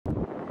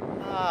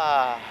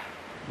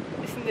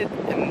Isn't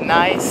it a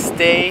nice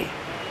day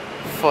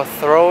for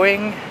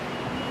throwing?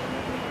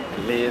 A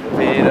little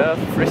bit of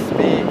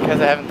frisbee,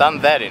 because I haven't done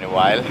that in a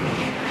while,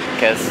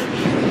 because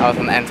I was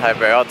on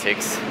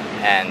antibiotics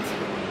and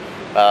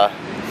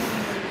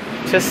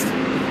just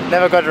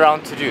never got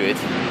around to do it.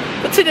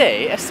 But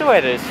today, as the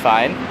weather is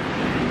fine,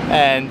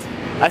 and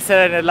I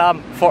set an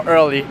alarm for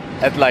early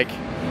at like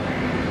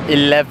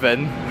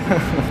 11.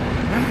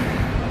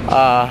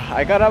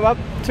 I got up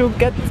to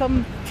get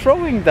some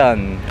throwing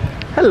done.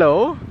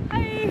 Hello.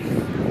 Hi.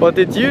 What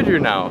did you do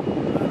now?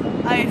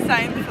 I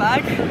signed the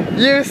flag.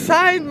 You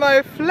signed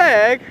my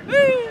flag?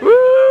 Woo!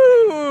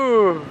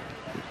 Woo!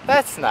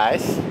 That's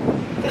nice.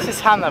 This is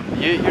Hannah.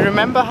 You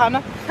remember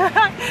Hannah?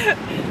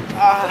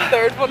 The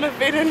third one I've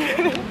been in.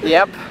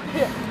 Yep.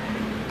 Yeah.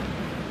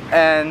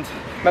 And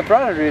my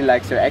brother really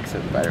likes your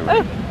accent, by the way.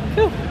 Oh,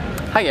 cool.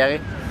 Hi,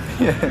 Gary.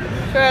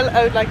 Sure,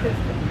 I would like this.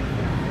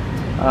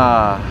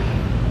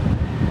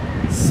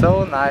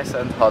 So nice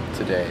and hot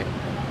today.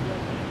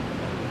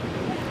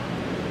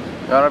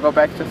 You wanna go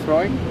back to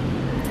throwing?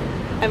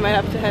 I might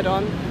have to head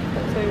on.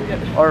 So I can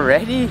get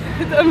Already?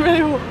 I'm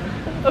really warm.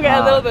 Okay,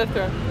 a little bit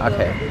through.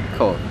 Okay,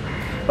 cool.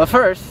 But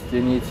first,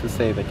 you need to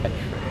say the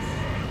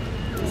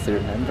catchphrase. Do you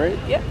remember it?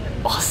 Yeah.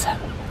 Awesome.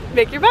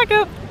 Make your back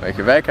up. Make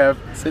your back up.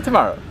 See you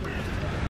tomorrow.